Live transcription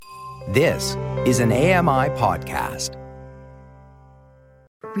This is an AMI podcast.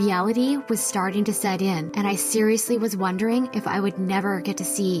 Reality was starting to set in, and I seriously was wondering if I would never get to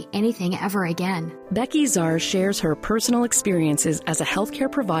see anything ever again. Becki Zerr shares her personal experiences as a healthcare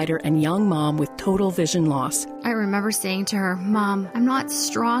provider and young mom with total vision loss. I remember saying to her, "Mom, I'm not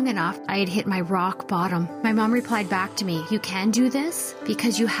strong enough." I had hit my rock bottom. My mom replied back to me, "You can do this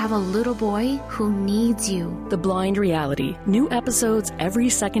because you have a little boy who needs you." The Blind Reality. New episodes every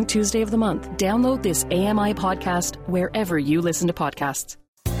second Tuesday of the month. Download this AMI podcast wherever you listen to podcasts.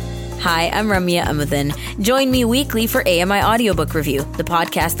 Hi, I'm Ramya Amudan. Join me weekly for AMI Audiobook Review, the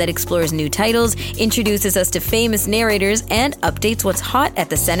podcast that explores new titles, introduces us to famous narrators, and updates what's hot at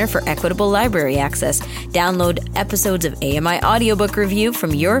the Center for Equitable Library Access. Download episodes of AMI Audiobook Review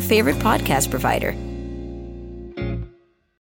from your favorite podcast provider.